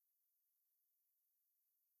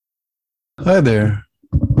Hi there.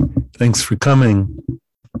 Thanks for coming.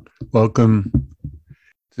 Welcome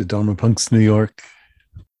to Dharma Punks New York.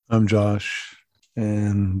 I'm Josh.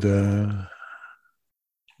 And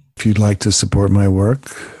if you'd like to support my work,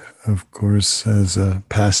 of course, as a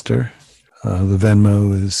pastor, the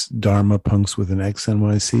Venmo is Dharma Punks with an X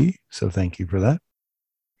NYC. So thank you for that.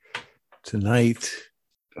 Tonight,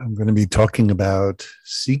 I'm going to be talking about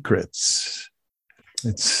secrets.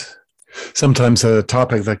 It's sometimes a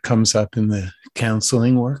topic that comes up in the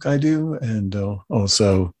counseling work I do. And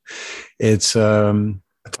also it's a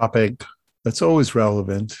topic that's always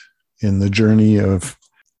relevant in the journey of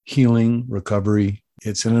healing, recovery.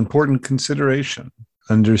 It's an important consideration,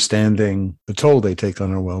 understanding the toll they take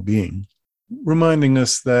on our well-being, reminding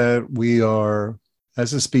us that we are,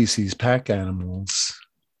 as a species, pack animals,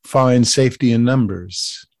 find safety in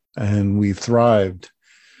numbers, and we've thrived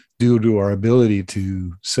due to our ability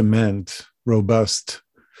to cement robust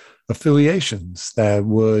affiliations that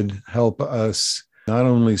would help us not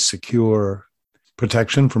only secure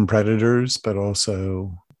protection from predators, but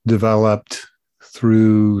also developed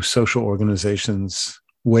through social organizations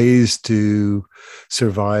ways to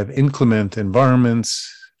survive inclement environments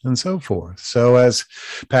and so forth. So as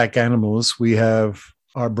pack animals, we have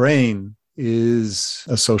our brain is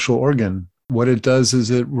a social organ. What it does is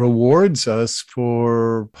it rewards us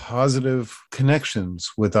for positive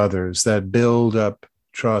connections with others that build up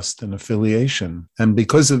trust and affiliation. And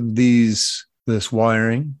because of this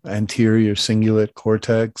wiring, anterior cingulate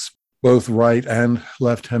cortex, both right and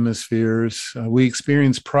left hemispheres, we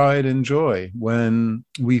experience pride and joy when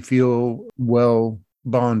we feel well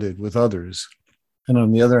bonded with others. And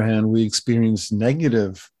on the other hand, we experience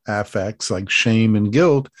negative affects like shame and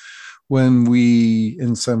guilt when we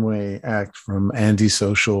in some way act from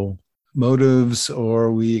antisocial motives,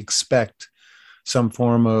 or we expect some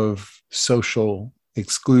form of social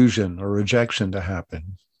exclusion or rejection to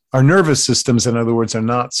happen. Our nervous systems, in other words, are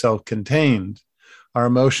not self-contained. Our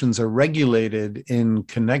emotions are regulated in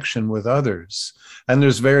connection with others. And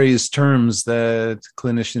there's various terms that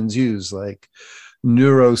clinicians use, like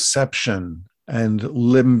neuroception and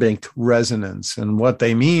limbic resonance. And what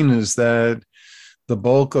they mean is that the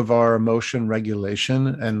bulk of our emotion regulation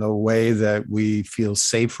and the way that we feel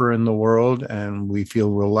safer in the world and we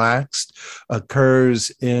feel relaxed occurs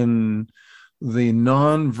in the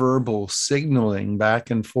nonverbal signaling back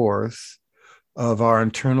and forth of our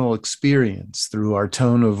internal experience through our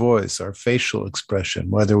tone of voice, our facial expression,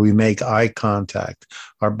 whether we make eye contact,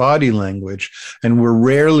 our body language, and we're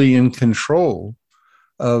rarely in control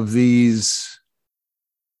of these,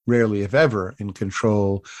 rarely if ever in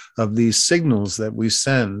control of these signals that we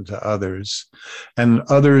send to others. And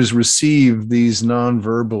others receive these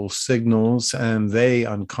nonverbal signals and they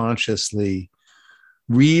unconsciously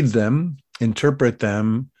read them, interpret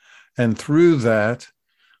them, and through that,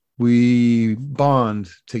 we bond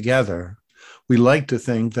together. We like to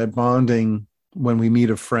think that bonding when we meet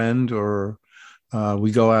a friend or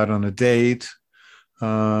we go out on a date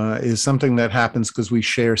is something that happens because we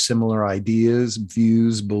share similar ideas,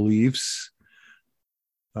 views, beliefs,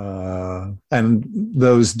 and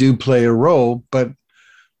those do play a role, but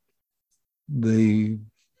the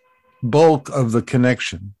bulk of the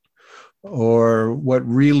connection, or what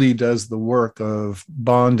really does the work of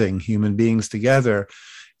bonding human beings together,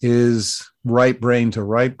 is right brain to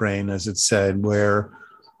right brain, as it's said, where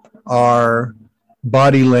our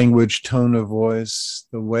body language, tone of voice,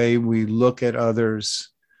 the way we look at others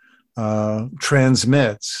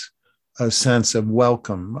transmits a sense of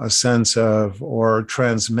welcome, a sense of, or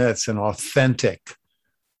transmits an authentic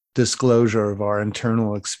disclosure of our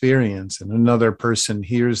internal experience. And another person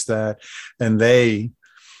hears that and they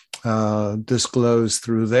disclose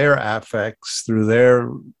through their affects, through their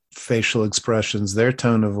facial expressions, their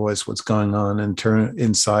tone of voice, what's going on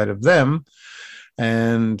inside of them.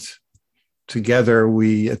 And together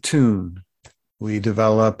we attune, we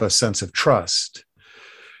develop a sense of trust.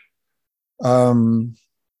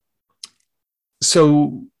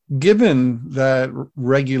 So given that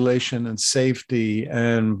regulation and safety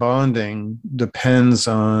and bonding depends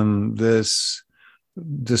on this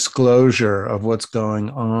disclosure of what's going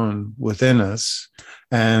on within us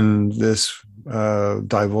and this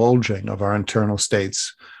divulging of our internal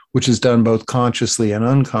states, which is done both consciously and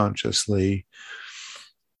unconsciously,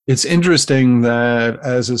 it's interesting that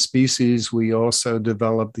as a species, we also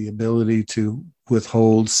develop the ability to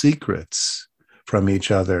withhold secrets from each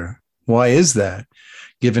other. Why is that?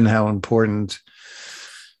 Given how important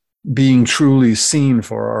being truly seen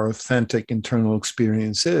for our authentic internal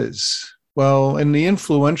experience is. Well, in the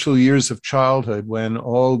influential years of childhood, when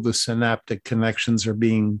all the synaptic connections are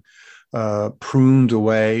being pruned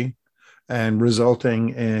away and resulting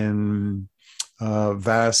in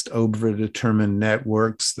vast overdetermined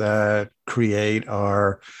networks that create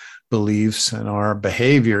our beliefs and our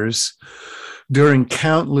behaviors during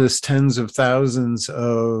countless tens of thousands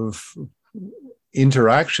of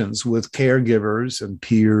interactions with caregivers and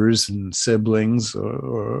peers and siblings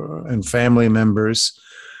and family members.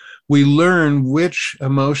 We learn which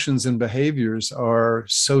emotions and behaviors are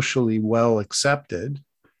socially well accepted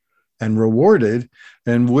and rewarded,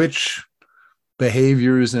 and which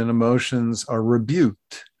behaviors and emotions are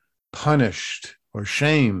rebuked, punished, or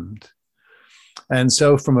shamed. And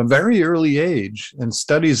so from a very early age, and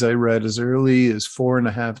studies I read as early as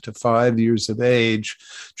 4.5 to 5 years of age,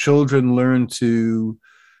 children learn to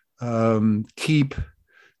keep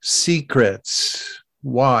secrets.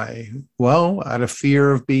 Why? Well, out of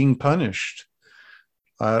fear of being punished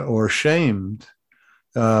or shamed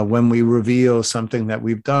when we reveal something that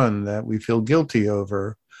we've done that we feel guilty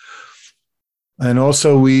over. And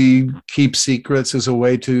also we keep secrets as a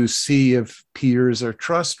way to see if peers are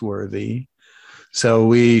trustworthy. So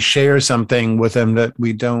we share something with them that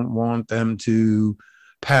we don't want them to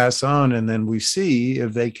pass on, and then we see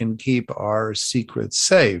if they can keep our secrets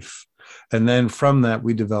safe. And then from that,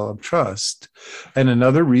 we develop trust. And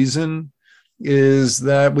another reason is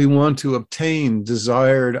that we want to obtain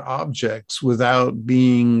desired objects without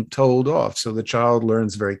being told off. So the child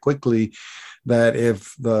learns very quickly that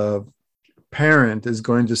if the parent is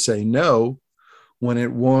going to say no when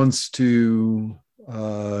it wants to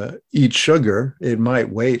eat sugar, it might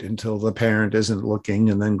wait until the parent isn't looking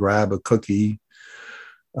and then grab a cookie.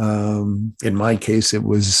 In my case,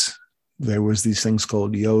 there was these things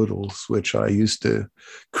called yodels, which I used to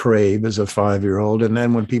crave as a 5-year-old. And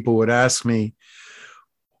then when people would ask me,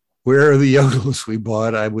 where are the yodels we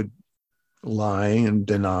bought, I would lie and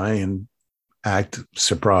deny and act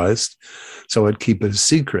surprised. So I'd keep it a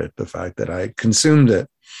secret, the fact that I consumed it.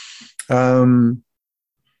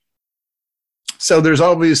 So there's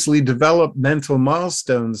obviously developmental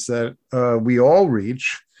milestones that we all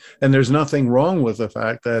reach, and there's nothing wrong with the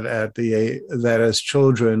fact that that as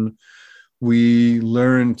children we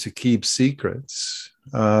learn to keep secrets.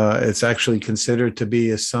 It's actually considered to be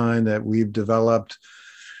a sign that we've developed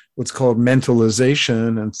what's called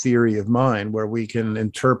mentalization and theory of mind, where we can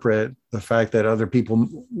interpret the fact that other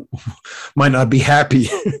people might not be happy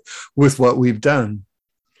with what we've done.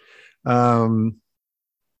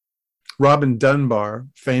 Robin Dunbar,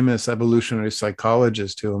 famous evolutionary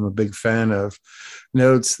psychologist who I'm a big fan of,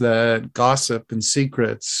 notes that gossip and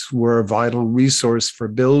secrets were a vital resource for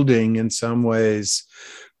building, in some ways,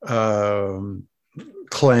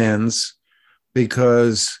 clans,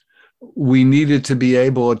 because we needed to be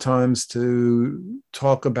able at times to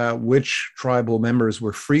talk about which tribal members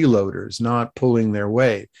were freeloaders, not pulling their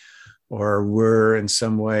weight, or were in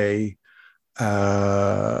some way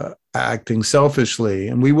acting selfishly.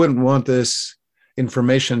 And we wouldn't want this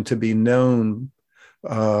information to be known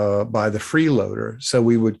by the freeloader, so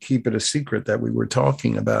we would keep it a secret that we were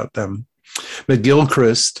talking about them.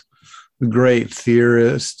 McGilchrist, the great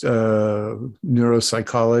theorist,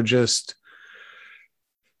 neuropsychologist,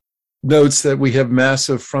 notes that we have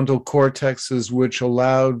massive frontal cortexes which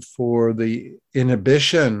allowed for the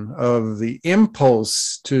inhibition of the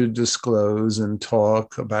impulse to disclose and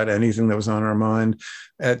talk about anything that was on our mind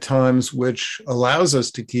at times, which allows us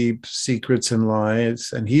to keep secrets and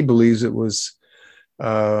lies. And he believes it was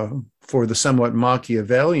for the somewhat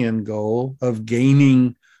Machiavellian goal of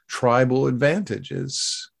gaining tribal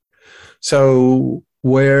advantages. So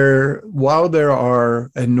while there are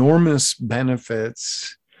enormous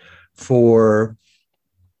benefits for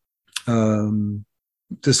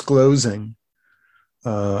disclosing,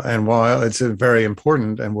 and while it's very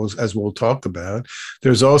important, and as we'll talk about,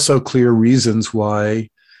 there's also clear reasons why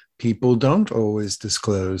people don't always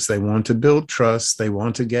disclose. They want to build trust. They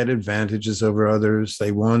want to get advantages over others.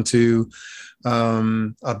 They want to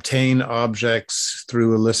obtain objects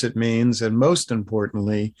through illicit means. And most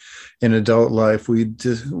importantly, in adult life,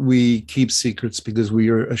 we keep secrets because we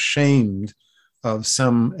are ashamed of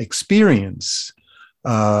some experience.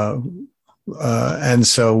 And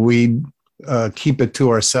so we keep it to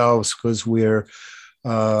ourselves because we're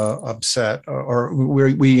upset, or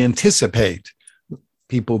we anticipate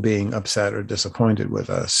people being upset or disappointed with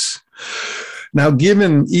us. Now,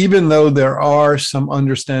 even though there are some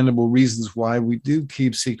understandable reasons why we do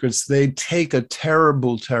keep secrets, they take a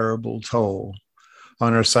terrible, terrible toll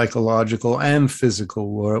on our psychological and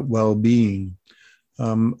physical well-being.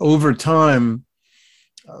 Over time,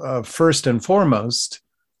 first and foremost,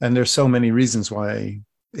 and there's so many reasons why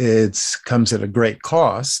it comes at a great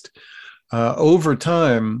cost, over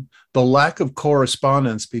time, the lack of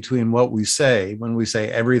correspondence between what we say when we say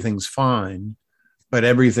everything's fine, but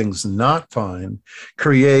everything's not fine,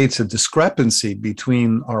 creates a discrepancy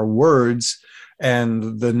between our words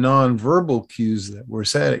and the nonverbal cues that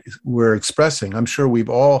we're expressing. I'm sure we've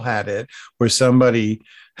all had it where somebody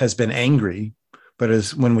has been angry, but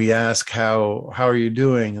as when we ask how are you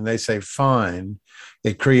doing, and they say fine,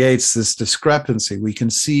 it creates this discrepancy. We can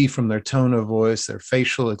see from their tone of voice, their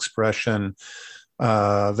facial expression,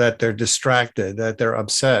 that they're distracted, that they're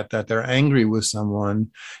upset, that they're angry with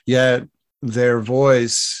someone, yet their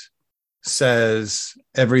voice says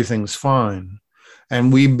everything's fine.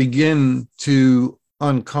 And we begin to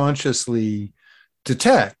unconsciously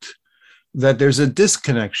detect that there's a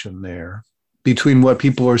disconnection there between what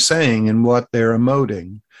people are saying and what they're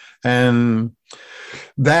emoting. And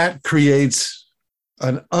that creates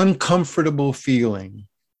an uncomfortable feeling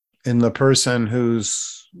in the person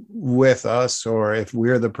who's with us, or if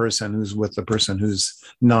we're the person who's with the person who's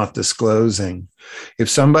not disclosing. If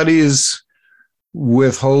somebody is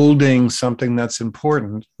withholding something that's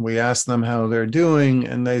important, we ask them how they're doing,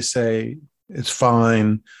 and they say it's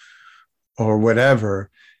fine or whatever,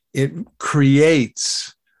 it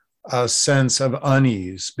creates a sense of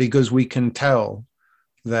unease because we can tell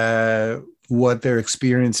that what they're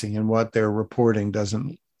experiencing and what they're reporting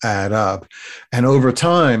doesn't add up. And over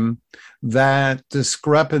time, that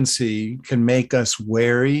discrepancy can make us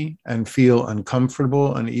wary and feel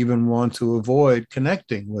uncomfortable and even want to avoid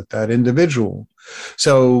connecting with that individual.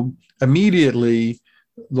 So immediately,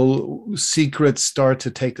 the secrets start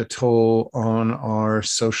to take a toll on our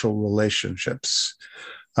social relationships.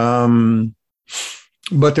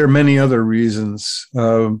 But there are many other reasons.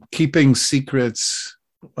 Keeping secrets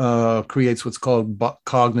creates what's called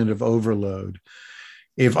cognitive overload.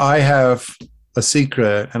 If I have a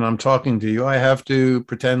secret and I'm talking to you, I have to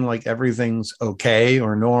pretend like everything's okay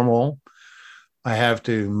or normal. I have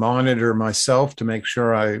to monitor myself to make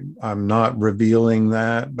sure I'm not revealing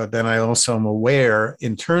that. But then I also am aware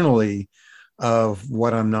internally of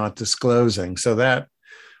what I'm not disclosing. So that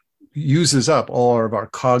uses up all of our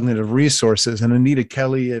cognitive resources. And Anita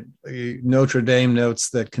Kelly at Notre Dame notes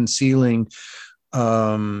that concealing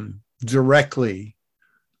directly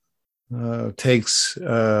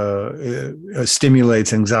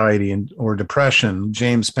stimulates anxiety or depression.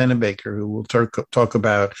 James Pennebaker, who we'll talk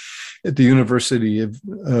about at the University of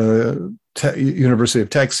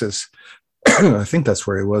Texas, I think that's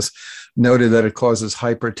where he was, noted that it causes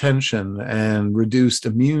hypertension and reduced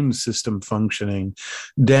immune system functioning.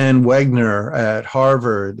 Dan Wegner at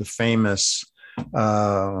Harvard, the famous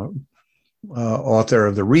author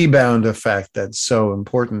of The Rebound Effect, that's so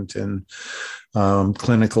important in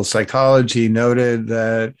clinical psychology, noted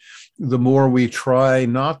that the more we try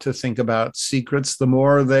not to think about secrets, the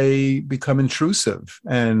more they become intrusive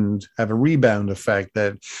and have a rebound effect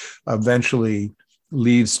that eventually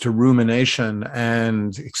leads to rumination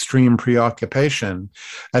and extreme preoccupation.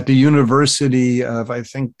 At the University of, I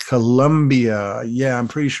think, Columbia, I'm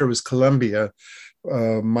pretty sure it was Columbia,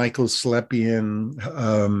 Michael Slepian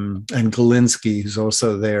and Galinsky, who's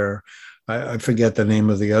also there. I forget the name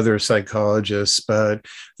of the other psychologists, but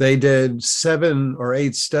they did 7 or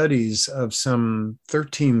 8 studies of some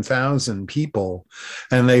 13,000 people.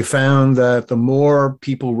 And they found that the more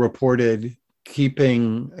people reported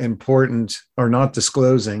keeping important or not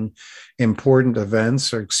disclosing important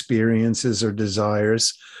events or experiences or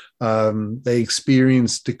desires, they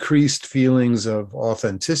experienced decreased feelings of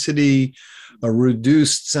authenticity, a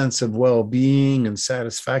reduced sense of well-being and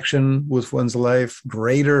satisfaction with one's life,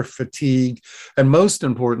 greater fatigue, and most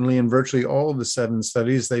importantly, in virtually all of the 7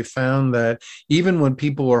 studies, they found that even when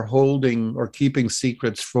people are holding or keeping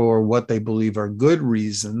secrets for what they believe are good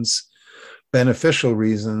reasons, beneficial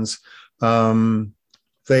reasons,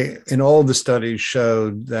 they, in all the studies,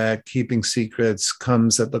 showed that keeping secrets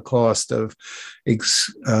comes at the cost of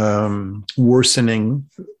worsening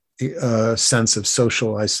sense of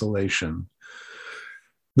social isolation.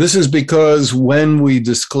 This is because when we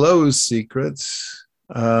disclose secrets,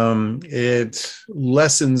 it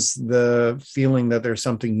lessens the feeling that there's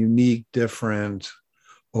something unique, different,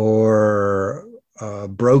 or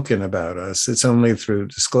broken about us. It's only through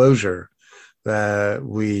disclosure that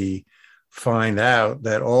we find out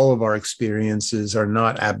that all of our experiences are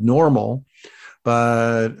not abnormal,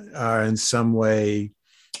 but are in some way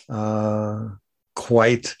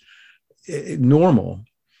quite normal.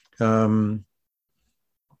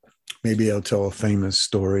 Maybe I'll tell a famous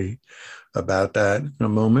story about that in a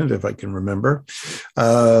moment, if I can remember.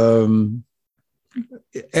 Evan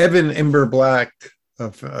Imber Black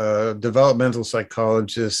a developmental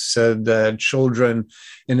psychologist said that children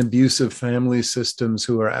in abusive family systems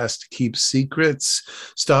who are asked to keep secrets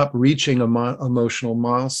stop reaching emotional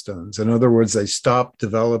milestones. In other words, they stop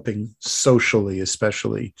developing socially,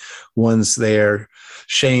 especially once they're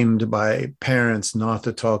shamed by parents not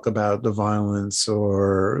to talk about the violence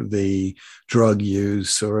or the drug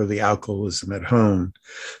use or the alcoholism at home.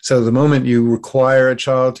 So the moment you require a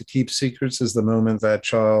child to keep secrets is the moment that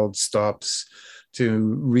child stops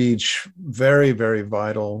to reach very, very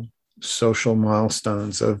vital social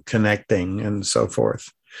milestones of connecting and so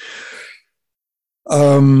forth.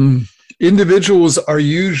 Individuals are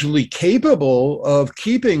usually capable of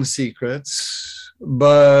keeping secrets,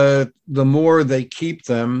 but the more they keep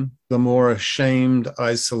them, the more ashamed,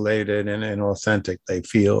 isolated, and inauthentic they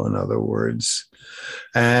feel, in other words.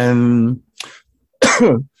 And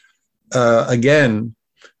again,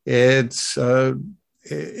 it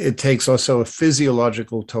takes also a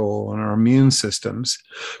physiological toll on our immune systems.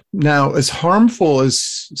 Now, as harmful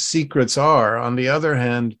as secrets are, on the other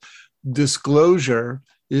hand, disclosure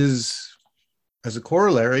is, as a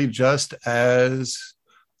corollary, just as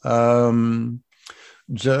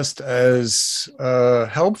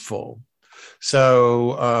helpful.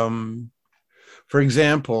 So, for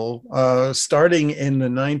example, starting in the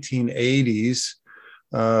 1980s,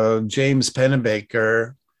 James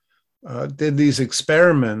Pennebaker did these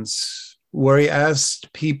experiments where he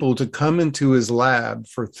asked people to come into his lab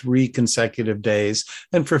for 3 consecutive days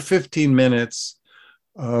and for 15 minutes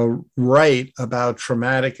write about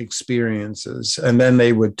traumatic experiences, and then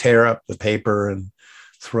they would tear up the paper and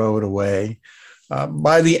throw it away.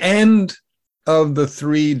 By the end of the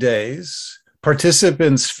 3 days,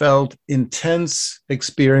 participants felt intense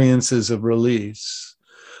experiences of release.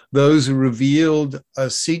 Those who revealed a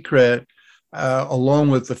secret, along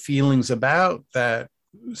with the feelings about that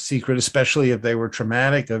secret, especially if they were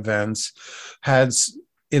traumatic events, had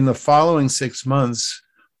in the following 6 months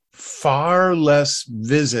far less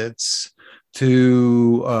visits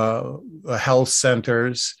to health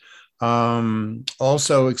centers,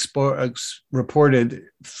 also reported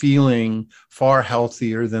feeling far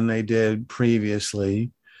healthier than they did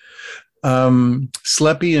previously.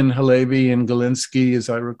 Slepi and Halevi and Galinsky, as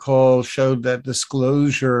I recall, showed that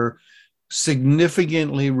disclosure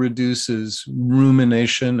significantly reduces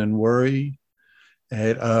rumination and worry.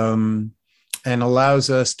 It and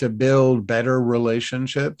allows us to build better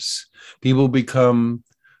relationships. People become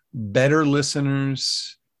better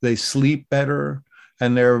listeners, they sleep better,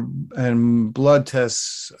 and blood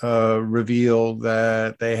tests reveal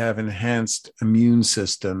that they have enhanced immune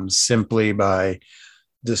systems simply by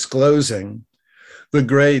disclosing. The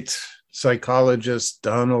great psychologist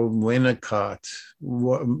Donald Winnicott,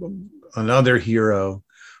 another hero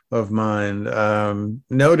of mine,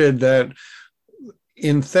 noted that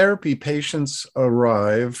in therapy, patients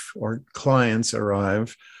arrive or clients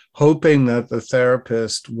arrive hoping that the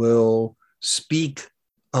therapist will speak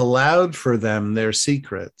aloud for them their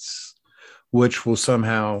secrets, which will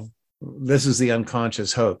somehow, this is the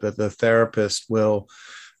unconscious hope, that the therapist will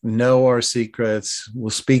know our secrets, will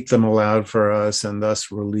speak them aloud for us, and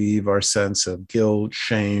thus relieve our sense of guilt,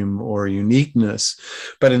 shame, or uniqueness.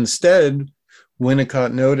 But instead,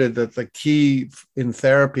 Winnicott noted that the key in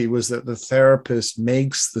therapy was that the therapist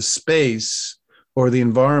makes the space or the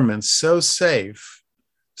environment so safe,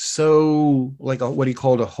 so like what he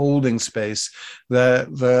called a holding space, that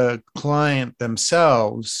the client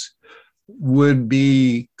themselves would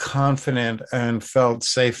be confident and felt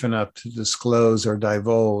safe enough to disclose or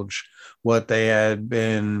divulge what they had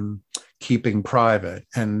been keeping private.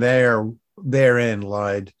 And therein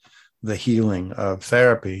lied the healing of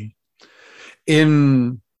therapy.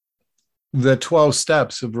 In the 12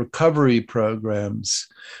 steps of recovery programs,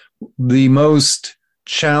 the most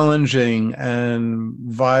challenging and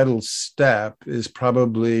vital step is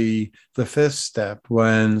probably the 5th step,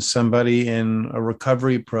 when somebody in a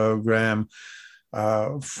recovery program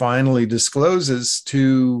finally discloses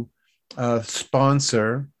to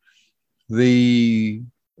sponsor the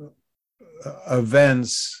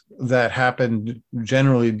events that happened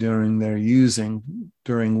generally during their using,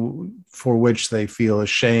 for which they feel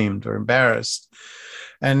ashamed or embarrassed.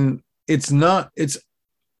 And it's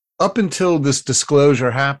up until this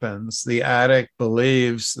disclosure happens, the addict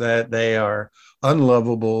believes that they are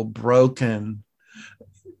unlovable, broken,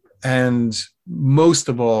 and most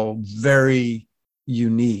of all, very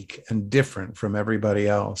unique and different from everybody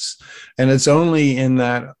else. And it's only in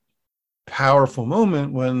that powerful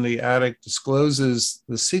moment when the addict discloses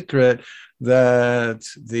the secret that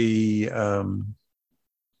the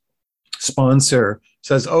sponsor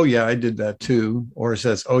says, "Oh yeah, I did that too," or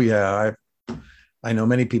says, "Oh yeah, I know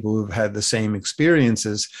many people who've had the same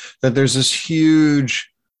experiences, that there's this huge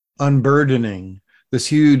unburdening, this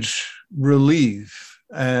huge relief,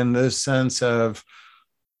 and this sense of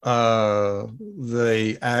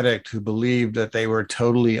the addict who believed that they were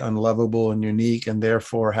totally unlovable and unique and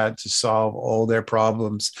therefore had to solve all their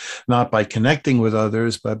problems, not by connecting with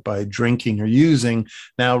others, but by drinking or using,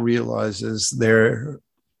 now realizes they're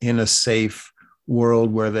in a safe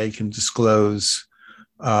world where they can disclose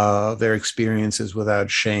their experiences without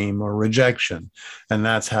shame or rejection. And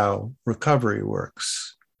that's how recovery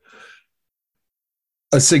works.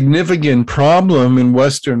 A significant problem in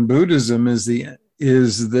Western Buddhism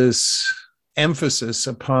is this emphasis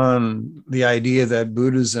upon the idea that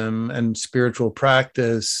Buddhism and spiritual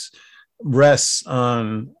practice rests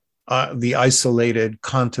on the isolated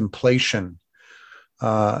contemplation.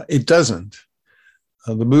 It doesn't.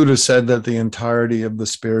 The Buddha said that the entirety of the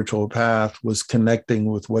spiritual path was connecting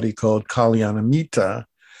with what he called Kalyanamitta,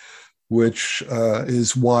 which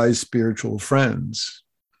is wise spiritual friends.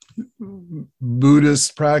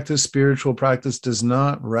 Buddhist practice, spiritual practice, does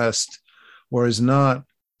not rest or is not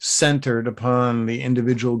centered upon the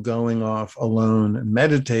individual going off alone and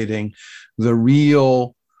meditating. The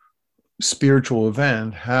real spiritual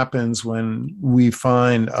event happens when we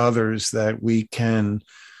find others that we can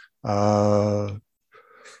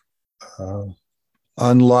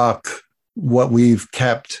unlock what we've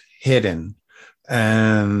kept hidden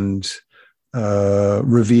and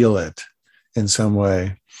reveal it in some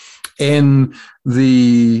way. In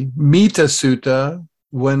the Metta Sutta,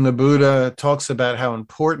 when the Buddha talks about how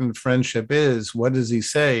important friendship is, what does he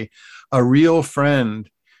say? A real friend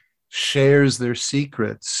shares their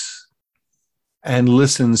secrets and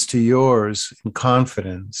listens to yours in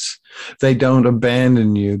confidence. They don't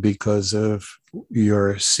abandon you because of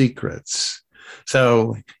your secrets.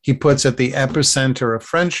 So he puts at the epicenter of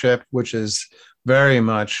friendship, which is very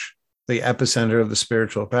much the epicenter of the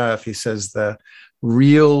spiritual path. He says the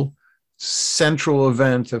real central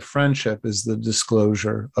event of friendship is the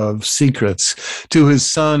disclosure of secrets. To his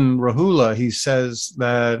son, Rahula, he says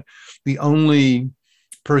that the only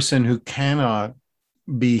person who cannot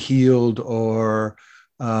be healed or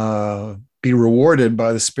be rewarded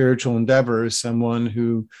by the spiritual endeavor is someone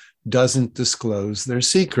who doesn't disclose their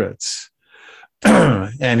secrets.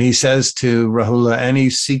 And he says to Rahula,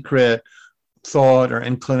 any secret thought or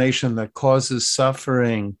inclination that causes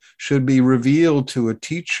suffering should be revealed to a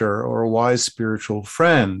teacher or a wise spiritual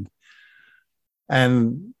friend.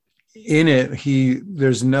 And in it,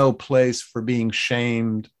 there's no place for being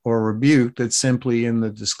shamed or rebuked. It's simply in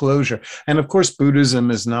the disclosure. And of course,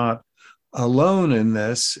 Buddhism is not alone in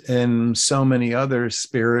this. In so many other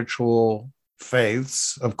spiritual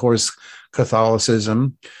faiths, of course,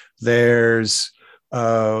 Catholicism, there's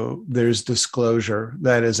disclosure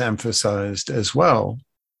that is emphasized as well.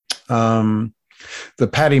 The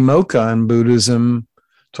Patimokkha in Buddhism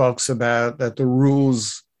talks about that the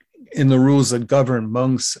rules that govern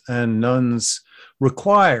monks and nuns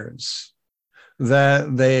requires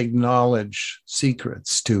that they acknowledge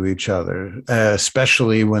secrets to each other,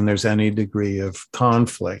 especially when there's any degree of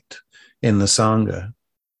conflict in the Sangha.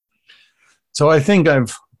 So I think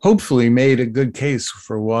I've hopefully made a good case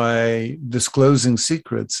for why disclosing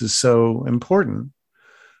secrets is so important.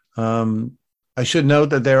 I should note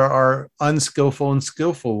that there are unskillful and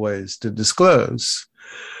skillful ways to disclose.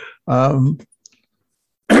 What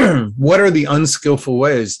are the unskillful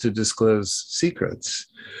ways to disclose secrets?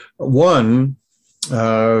 One,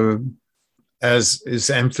 as is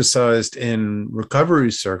emphasized in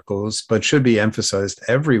recovery circles, but should be emphasized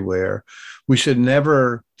everywhere, we should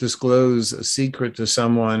never disclose a secret to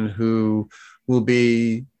someone who will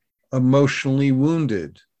be emotionally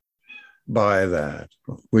wounded by that.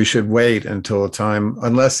 We should wait until a time,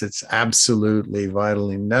 unless it's absolutely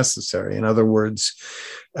vitally necessary. In other words,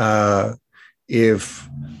 if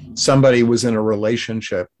somebody was in a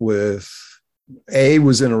relationship with A,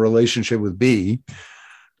 was in a relationship with B,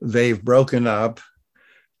 they've broken up,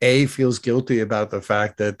 A feels guilty about the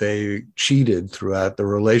fact that they cheated throughout the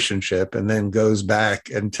relationship and then goes back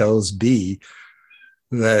and tells B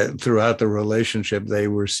that throughout the relationship they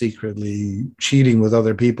were secretly cheating with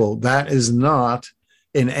other people. That is not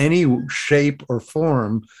in any shape or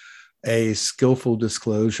form a skillful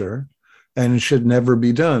disclosure, and it should never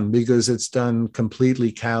be done because it's done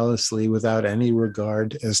completely callously without any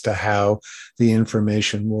regard as to how the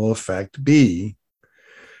information will affect B.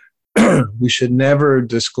 We should never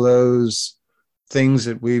disclose things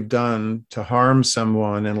that we've done to harm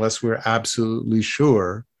someone unless we're absolutely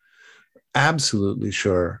sure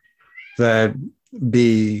that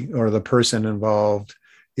B or the person involved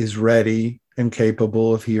is ready and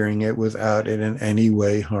capable of hearing it without it in any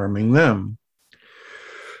way harming them.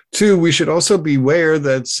 Two, we should also be aware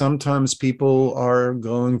that sometimes people are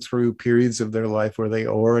going through periods of their life where they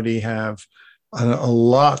already have a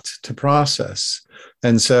lot to process.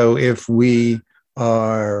 And so if we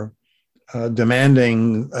are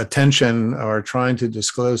demanding attention or trying to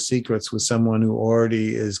disclose secrets with someone who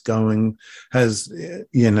already has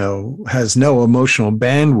no emotional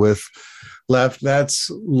bandwidth left, that's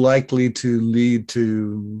likely to lead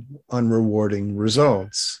to unrewarding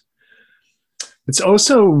results. It's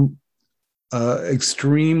also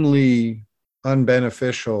extremely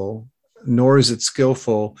unbeneficial, nor is it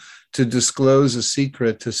skillful, to disclose a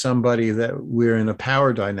secret to somebody that we're in a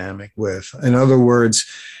power dynamic with. In other words,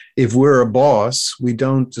 if we're a boss, we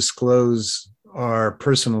don't disclose our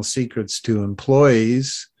personal secrets to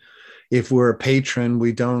employees. If we're a patron,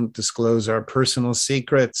 we don't disclose our personal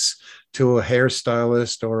secrets to a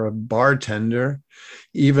hairstylist or a bartender,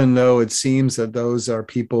 even though it seems that those are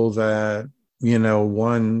people that,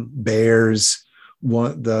 one bears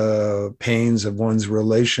the pains of one's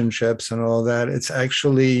relationships and all that. It's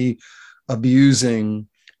actually abusing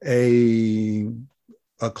a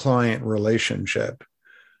client relationship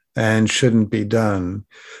and shouldn't be done.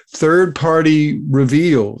 Third-party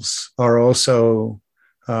reveals are also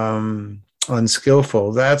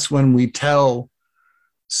unskillful. That's when we tell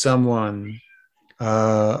someone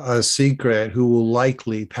a secret who will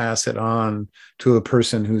likely pass it on to a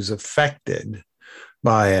person who's affected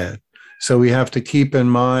by it. So we have to keep in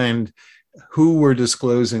mind who we're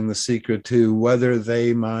disclosing the secret to, whether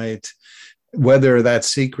that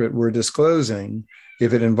secret we're disclosing,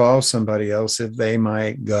 if it involves somebody else, if they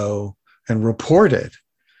might go and report it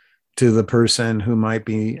to the person who might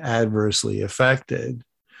be adversely affected.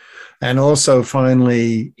 And also,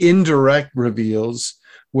 finally, indirect reveals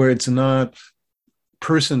where it's not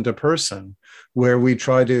person to person, where we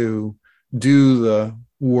try to do the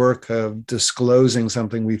work of disclosing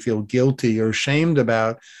something we feel guilty or ashamed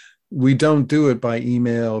about. We don't do it by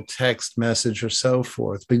email, text message, or so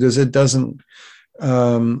forth, because it doesn't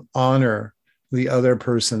honor the other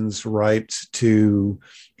person's right to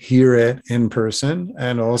hear it in person.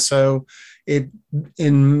 And also it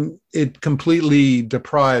completely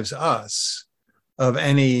deprives us of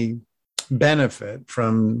any benefit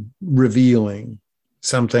from revealing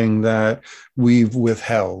something that we've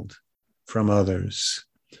withheld from others.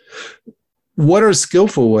 What are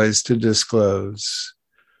skillful ways to disclose?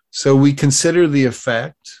 So we consider the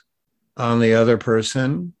effect on the other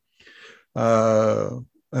person. And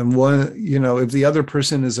if the other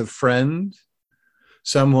person is a friend,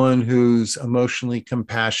 someone who's emotionally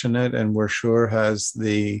compassionate and we're sure has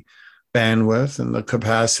the bandwidth and the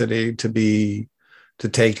capacity to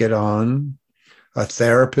take it on, a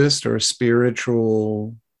therapist or a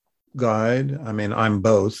spiritual guide. I mean, I'm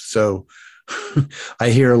both, so I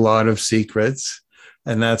hear a lot of secrets,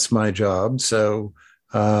 and that's my job. So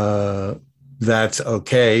that's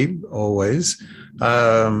okay always.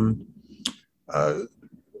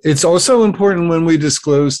 It's also important when we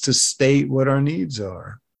disclose to state what our needs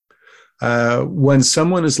are. When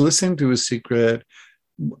someone is listening to a secret,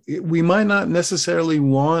 we might not necessarily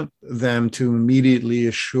want them to immediately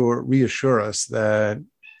reassure us that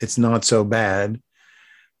it's not so bad.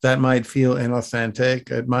 That might feel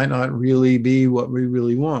inauthentic. It might not really be what we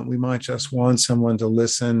really want. We might just want someone to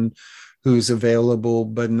listen who's available,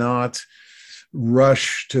 but not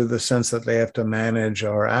rush to the sense that they have to manage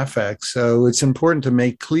our affects. So it's important to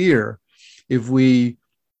make clear if we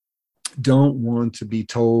don't want to be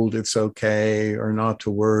told it's okay or not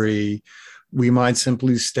to worry. We might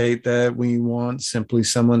simply state that we want simply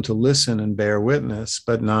someone to listen and bear witness,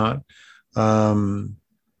 but not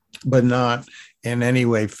in any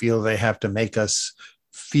way feel they have to make us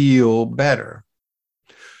feel better.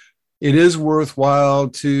 It is worthwhile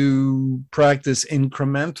to practice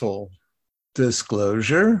incremental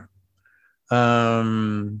disclosure,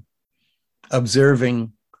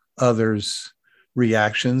 observing others'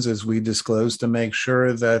 reactions as we disclose to make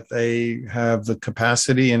sure that they have the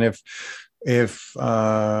capacity. And if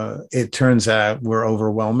it turns out we're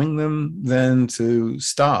overwhelming them, then to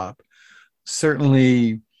stop.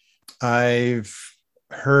 Certainly, I've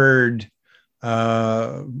heard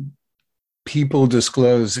people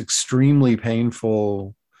disclose extremely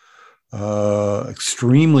painful,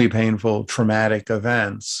 traumatic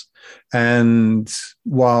events. And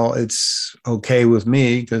while it's okay with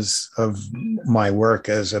me because of my work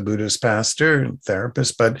as a Buddhist pastor and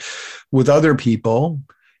therapist, but with other people,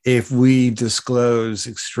 if we disclose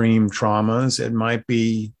extreme traumas, it might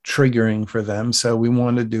be triggering for them. So we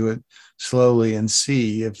want to do it slowly and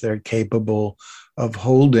see if they're capable of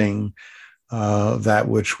holding that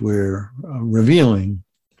which we're revealing.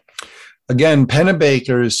 Again,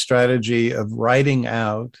 Pennebaker's strategy of writing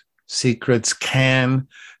out secrets can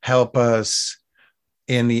help us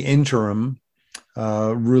in the interim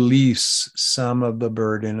release some of the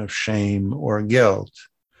burden of shame or guilt.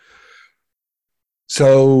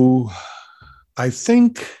 So I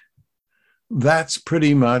think that's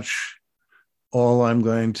pretty much all I'm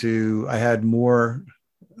going to. I had more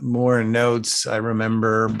notes, I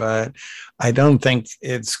remember, but I don't think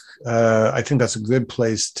I think that's a good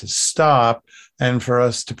place to stop and for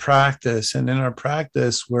us to practice. And in our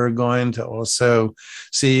practice, we're going to also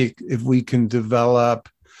see if we can develop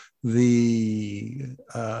the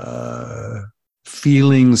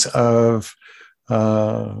feelings of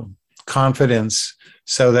confidence,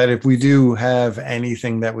 so that if we do have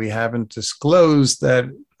anything that we haven't disclosed that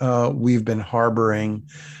we've been harboring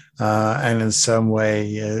and in some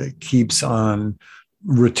way keeps on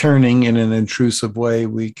returning in an intrusive way,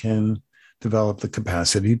 we can develop the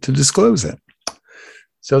capacity to disclose it.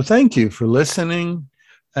 So thank you for listening.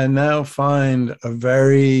 And now find a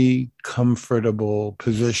very comfortable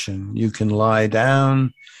position. You can lie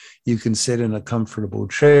down, you can sit in a comfortable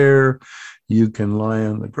chair, you can lie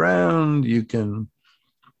on the ground, you can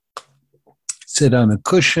sit on a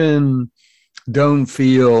cushion. Don't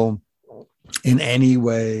feel in any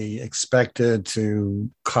way expected to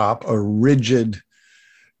cop a rigid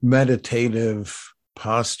meditative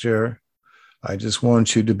posture. I just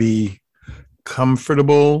want you to be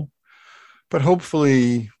comfortable, but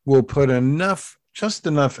hopefully we'll put just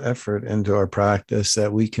enough effort into our practice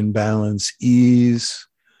that we can balance ease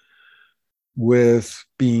with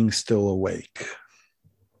being still awake.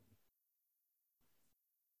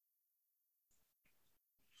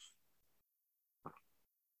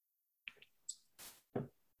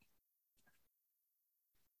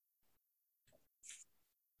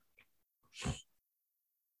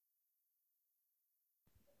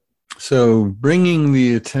 So bringing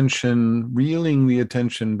the attention, reeling the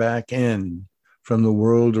attention back in from the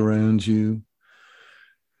world around you,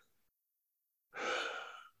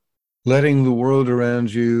 letting the world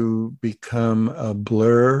around you become a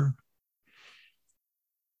blur.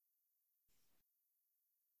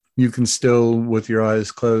 You can still, with your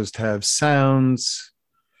eyes closed, have sounds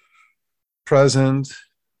present,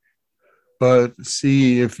 but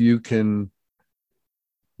see if you can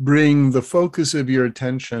bring the focus of your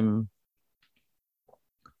attention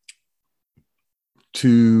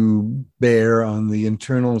to bear on the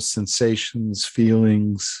internal sensations,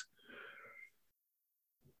 feelings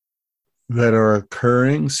that are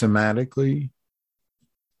occurring somatically.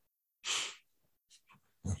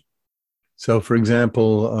 So, for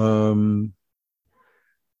example,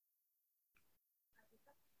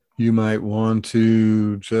 you might want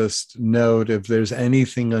to just note if there's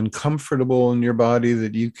anything uncomfortable in your body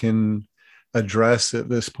that you can address at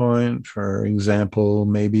this point. For example,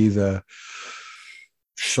 maybe the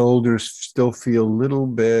shoulders still feel a little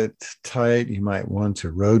bit tight. You might want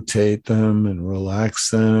to rotate them and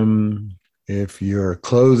relax them. If your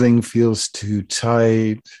clothing feels too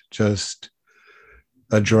tight, just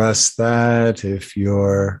address that. If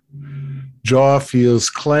your jaw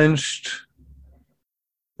feels clenched,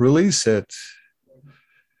 release it.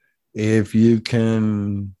 If you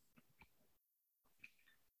can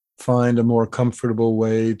find a more comfortable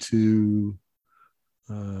way to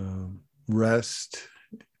rest,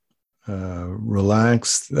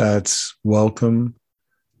 relax, that's welcome.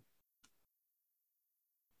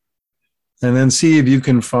 And then see if you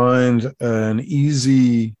can find an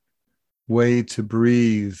easy way to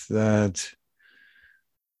breathe that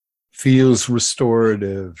feels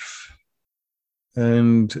restorative.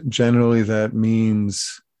 And generally that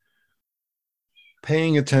means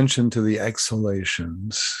paying attention to the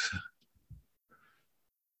exhalations.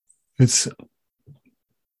 It's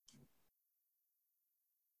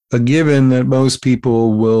a given that most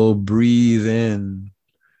people will breathe in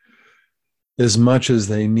as much as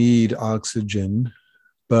they need oxygen,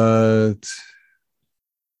 but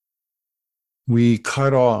we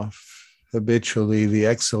cut off habitually the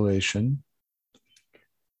exhalation.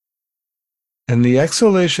 And the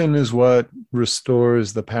exhalation is what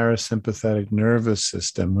restores the parasympathetic nervous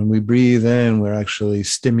system. When we breathe in, we're actually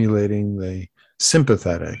stimulating the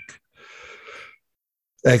sympathetic.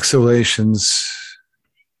 Exhalations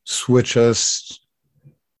switch us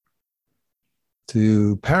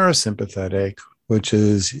to parasympathetic, which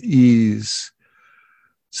is ease.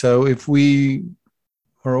 So if we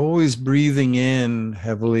are always breathing in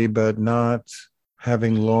heavily, but not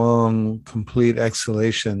having long, complete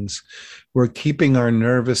exhalations, we're keeping our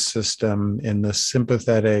nervous system in the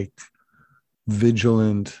sympathetic,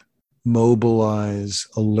 vigilant mobilize,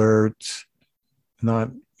 alert, not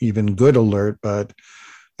even good alert, but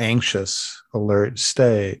anxious alert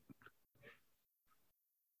state.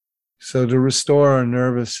 So to restore our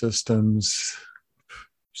nervous systems,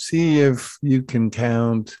 see if you can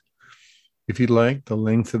count, if you'd like, the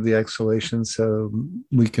length of the exhalation so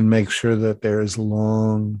we can make sure that they're as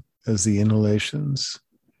long as the inhalations.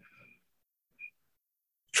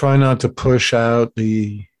 Try not to push out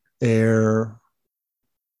the air.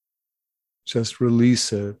 Just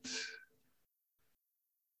release it.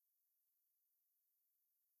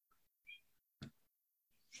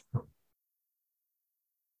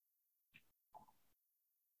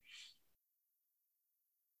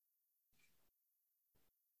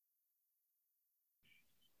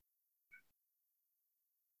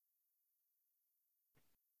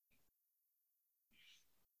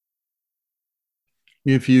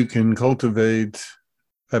 If you can cultivate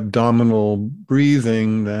abdominal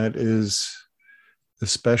breathing, that is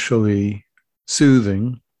especially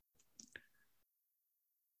soothing,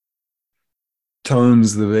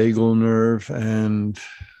 tones the vagal nerve, and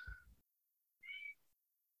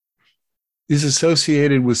is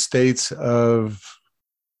associated with states of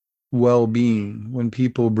well-being. When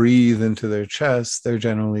people breathe into their chest, they're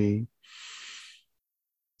generally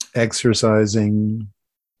exercising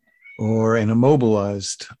or in a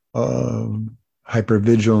mobilized,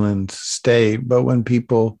 hypervigilant state. But when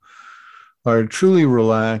people are truly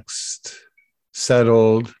relaxed,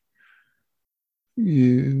 settled,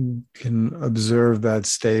 you can observe that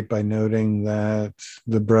state by noting that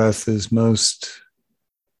the breath is most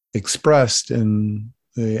expressed in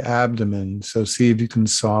the abdomen. So see if you can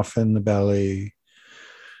soften the belly,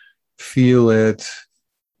 feel it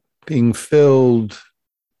being filled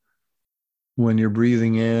when you're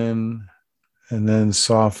breathing in, and then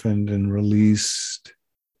softened and released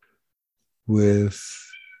with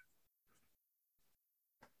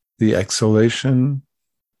the exhalation.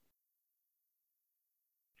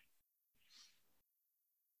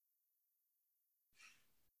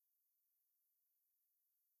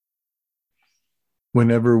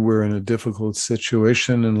 Whenever we're in a difficult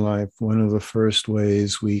situation in life, one of the first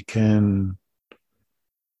ways we can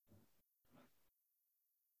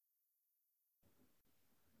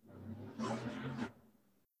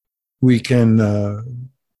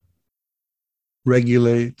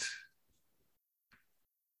regulate,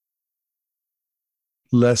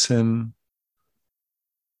 lessen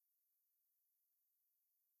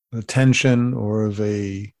the tension or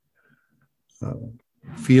the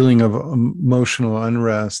feeling of emotional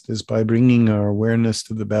unrest is by bringing our awareness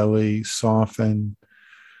to the belly, soften,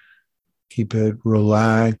 keep it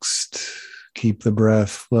relaxed, keep the breath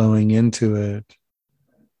flowing into it.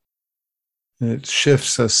 It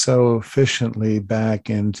shifts us so efficiently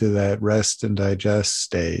back into that rest and digest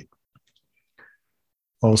state.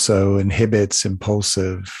 Also inhibits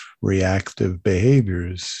impulsive, reactive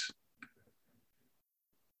behaviors.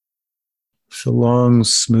 So long,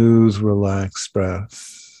 smooth, relaxed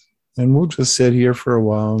breath. And we'll just sit here for a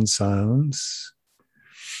while in silence.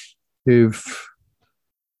 If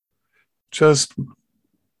just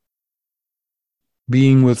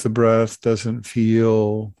being with the breath doesn't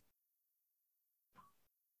feel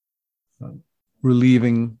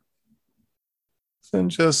relieving, then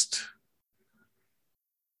just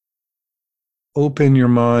open your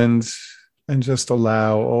mind and just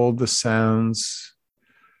allow all the sounds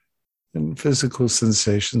and physical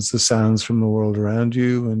sensations, the sounds from the world around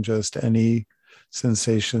you, and just any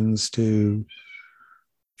sensations to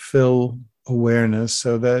fill awareness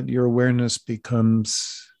so that your awareness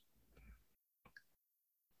becomes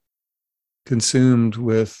consumed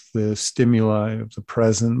with the stimuli of the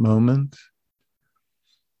present moment.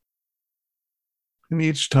 And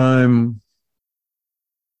each time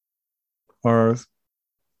our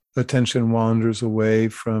attention wanders away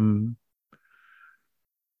from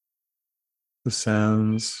the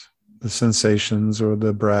sounds, the sensations, or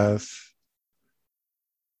the breath,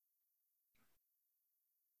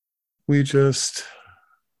 we just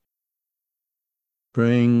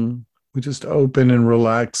open and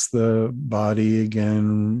relax the body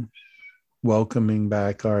again, welcoming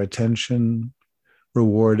back our attention,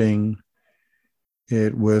 rewarding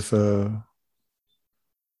it with a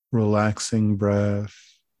relaxing breath,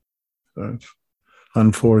 an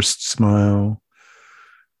unforced smile.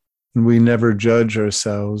 And we never judge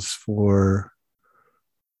ourselves for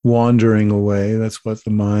wandering away. That's what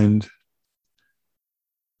the mind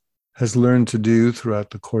has learned to do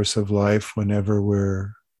throughout the course of life. Whenever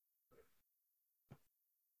we're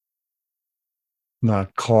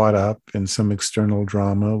not caught up in some external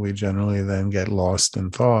drama, we generally then get lost in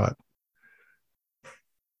thought.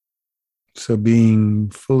 So being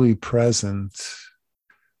fully present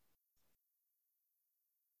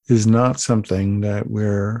is not something that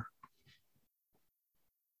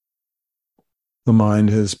the mind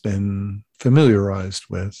has been familiarized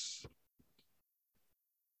with.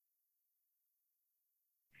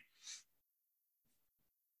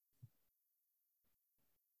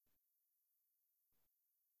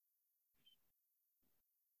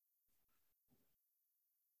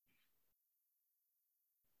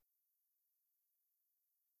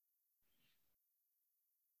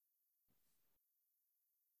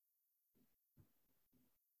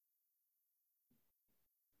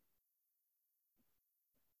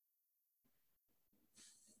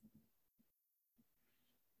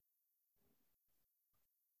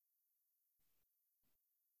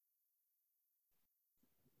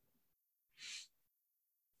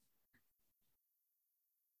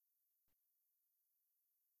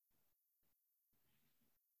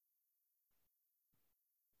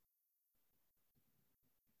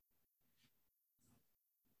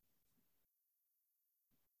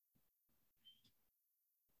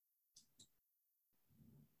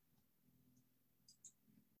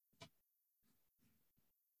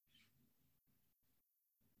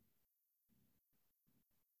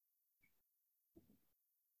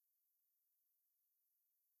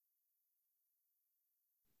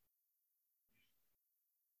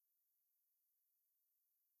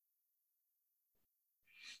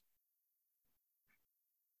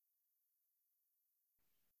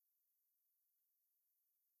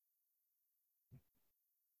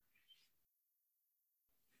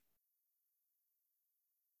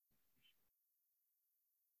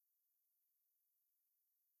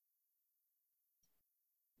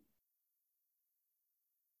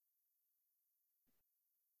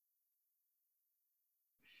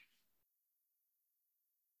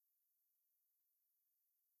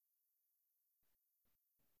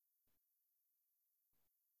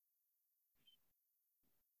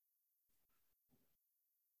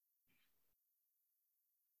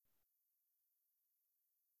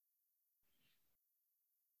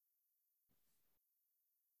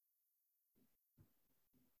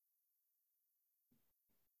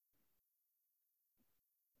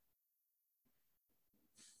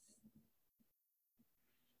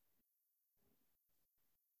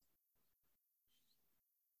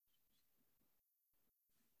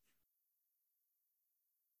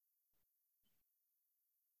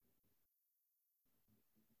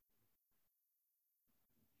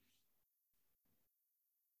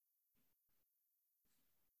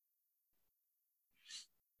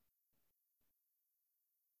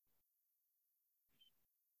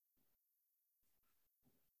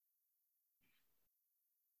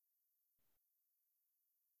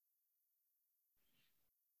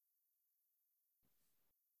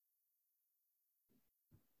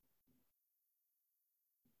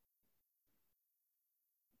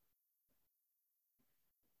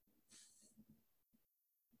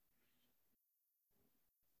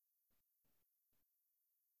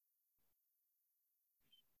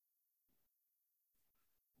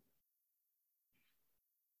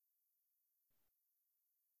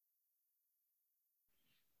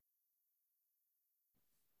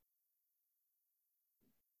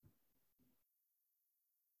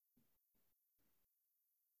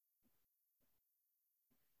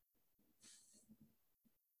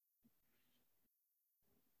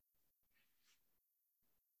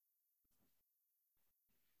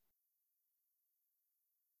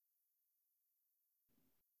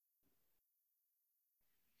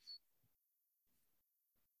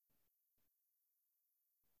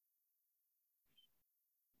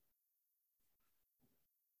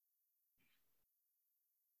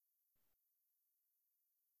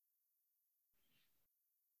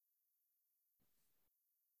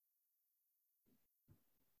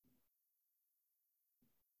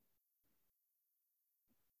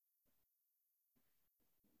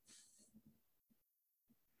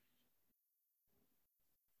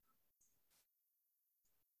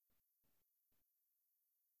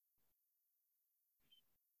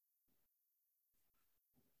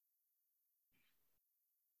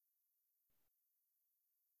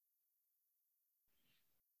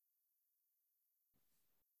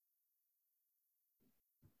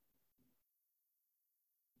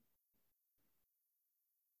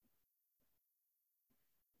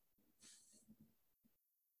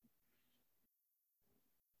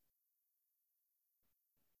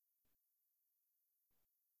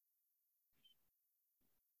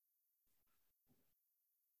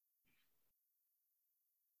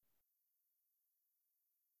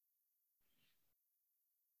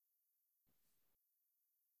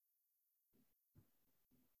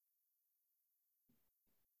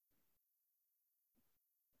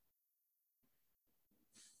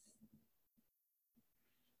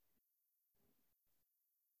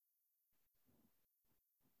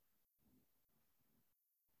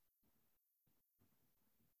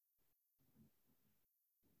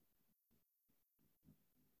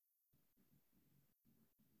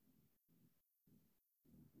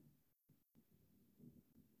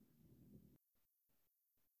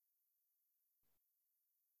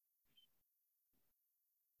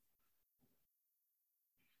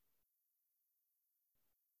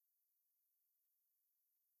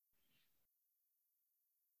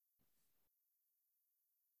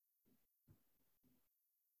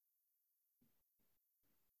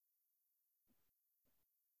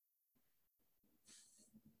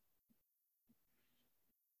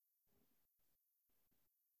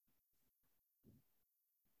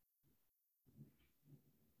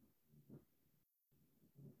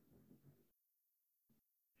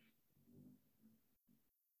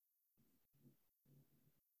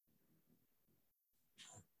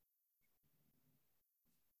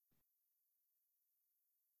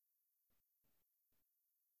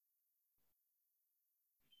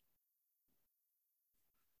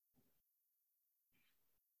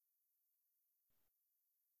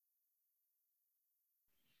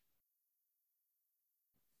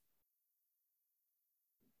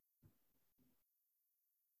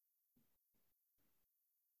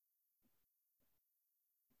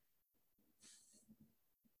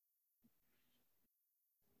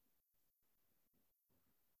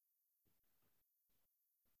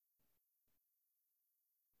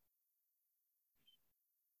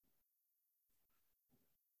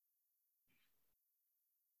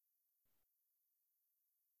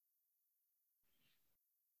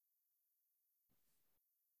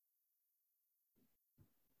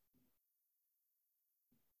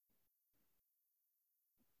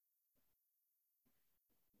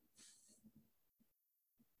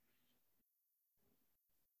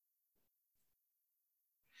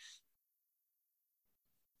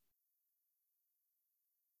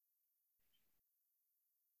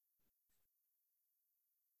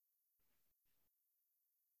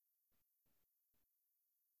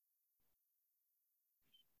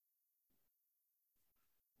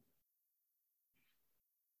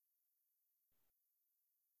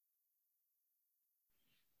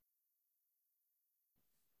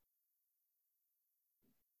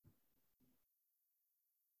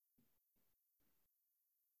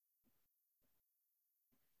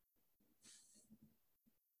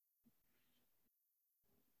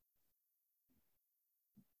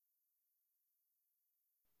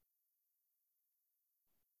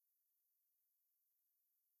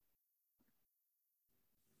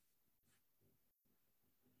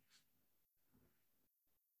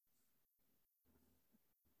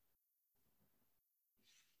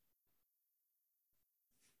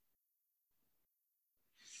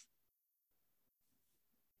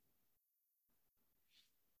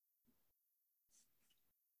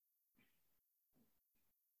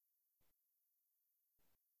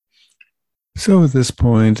 So at this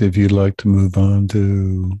point, if you'd like to move on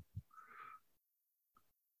to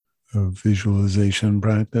a visualization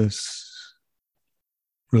practice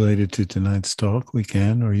related to tonight's talk, we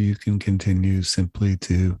can, or you can continue simply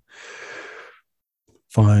to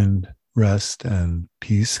find rest and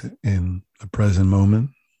peace in the present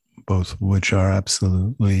moment, both of which are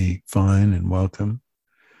absolutely fine and welcome.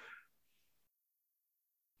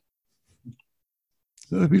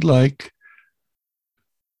 So if you'd like,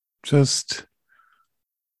 just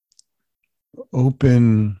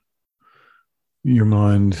open your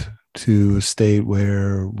mind to a state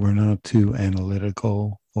where we're not too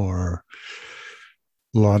analytical or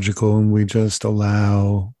logical, and we just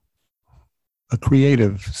allow a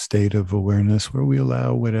creative state of awareness where we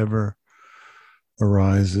allow whatever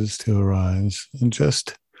arises to arise and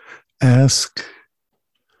just ask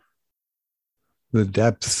the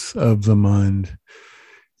depths of the mind,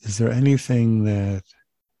 is there anything that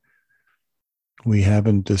we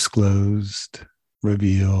haven't disclosed,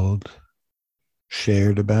 revealed,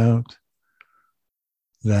 shared about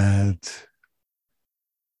that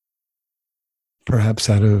perhaps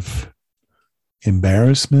out of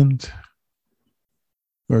embarrassment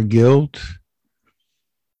or guilt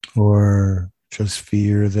or just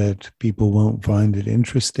fear that people won't find it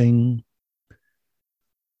interesting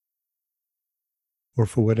or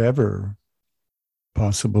for whatever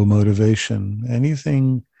possible motivation,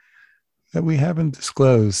 anything that we haven't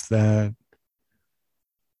disclosed that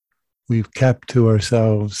we've kept to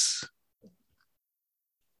ourselves,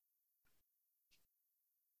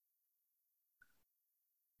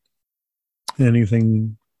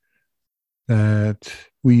 anything that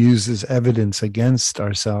we use as evidence against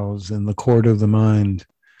ourselves in the court of the mind,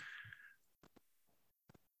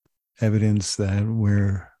 evidence that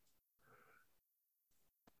we're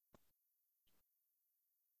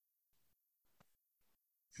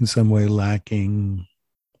in some way lacking,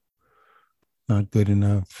 not good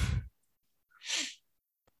enough,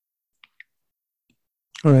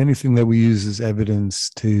 or anything that we use as evidence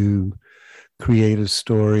to create a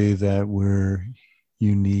story that we're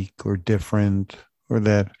unique or different, or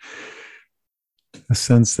that a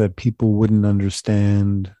sense that people wouldn't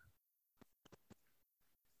understand.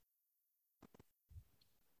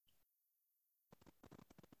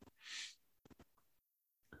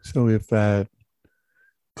 So if that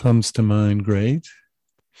comes to mind, great.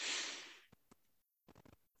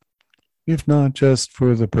 If not, just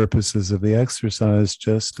for the purposes of the exercise,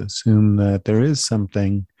 just assume that there is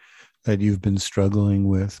something that you've been struggling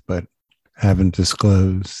with but haven't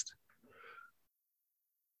disclosed.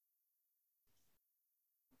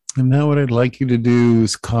 And now what I'd like you to do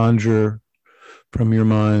is conjure from your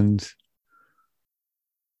mind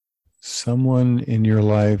someone in your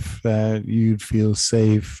life that you'd feel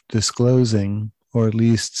safe disclosing, or at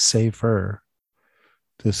least safer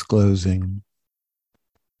disclosing.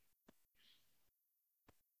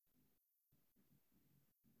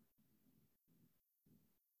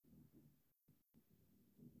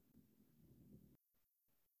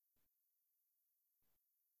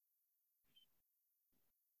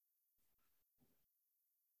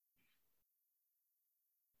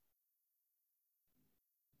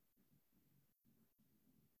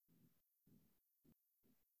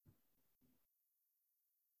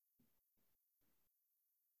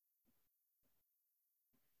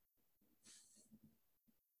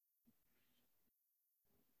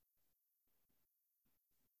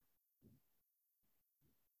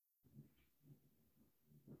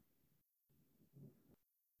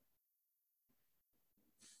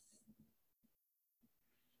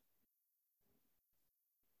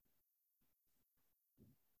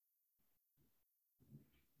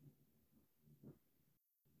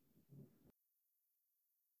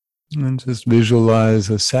 And just visualize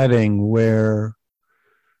a setting where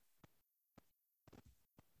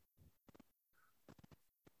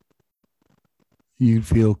you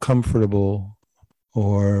feel comfortable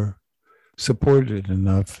or supported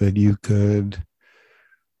enough that you could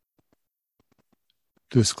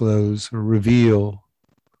disclose or reveal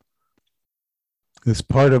this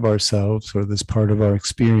part of ourselves or this part of our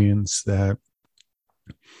experience that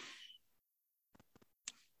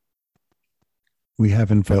we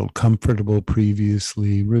haven't felt comfortable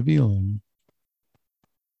previously revealing.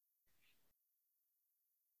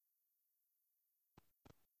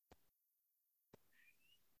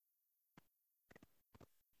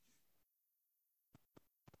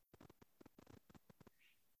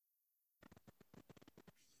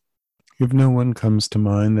 If no one comes to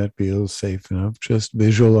mind that feels safe enough, just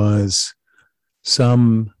visualize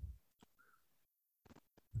some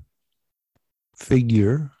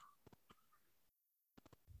figure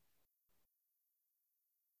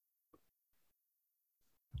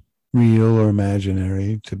real or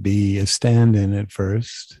imaginary, to be a stand-in at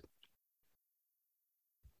first.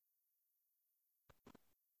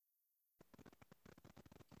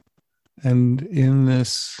 And in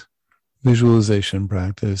this visualization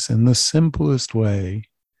practice, in the simplest way,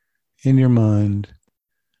 in your mind,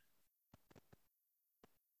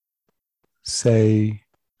 say,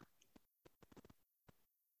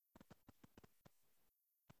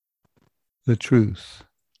 the truth.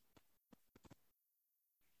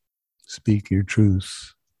 Speak your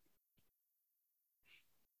truth.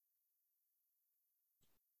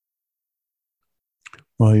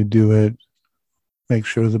 While you do it, make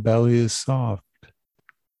sure the belly is soft.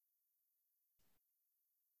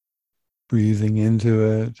 Breathing into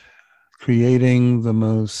it, creating the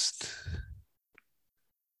most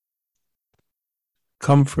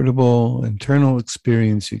comfortable internal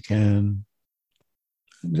experience you can.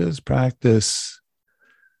 And just practice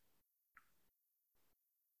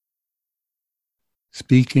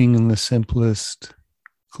speaking in the simplest,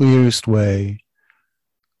 clearest way,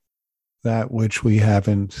 that which we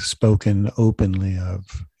haven't spoken openly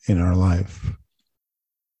of in our life.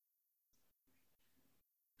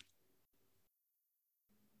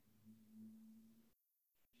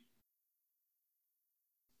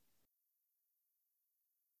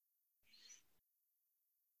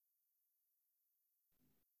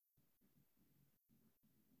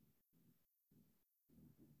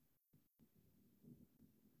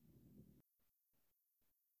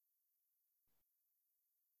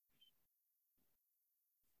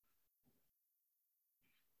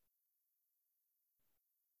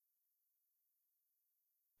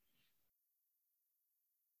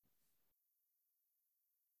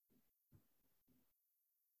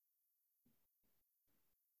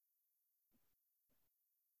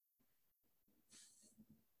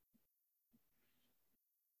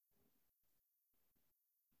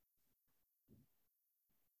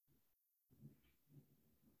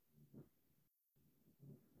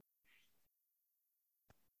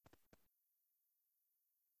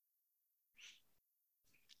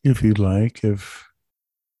 If you'd like, if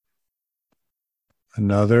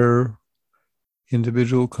another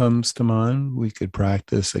individual comes to mind, we could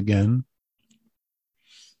practice again.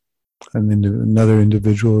 And then another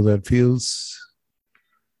individual that feels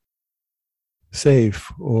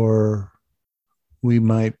safe, or we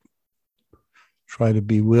might try to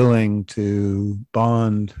be willing to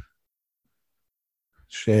bond,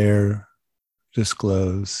 share,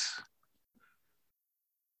 disclose.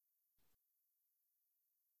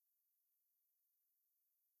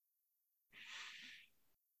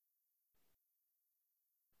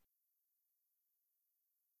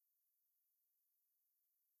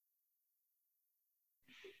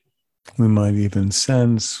 We might even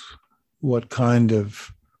sense what kind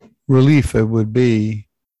of relief it would be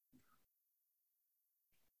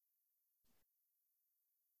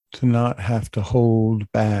to not have to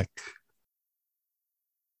hold back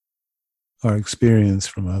our experience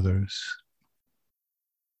from others.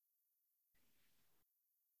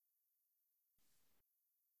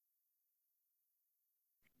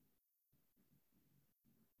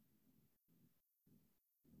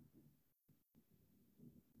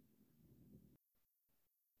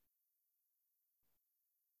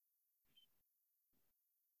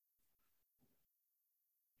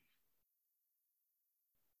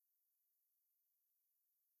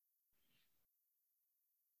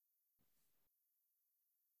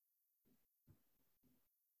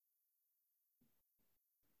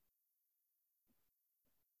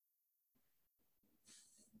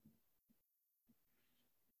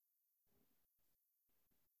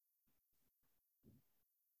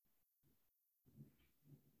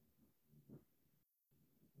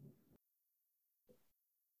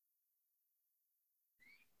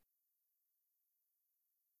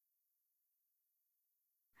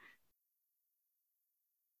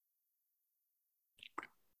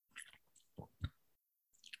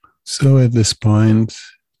 So at this point,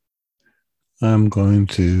 I'm going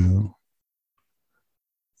to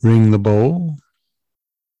ring the bowl.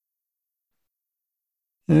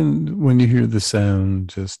 And when you hear the sound,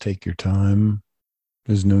 just take your time.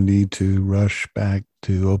 There's no need to rush back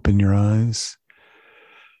to open your eyes.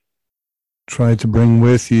 Try to bring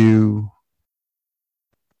with you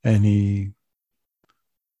any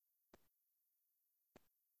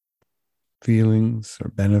feelings or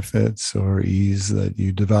benefits or ease that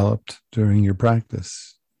you developed during your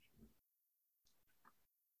practice.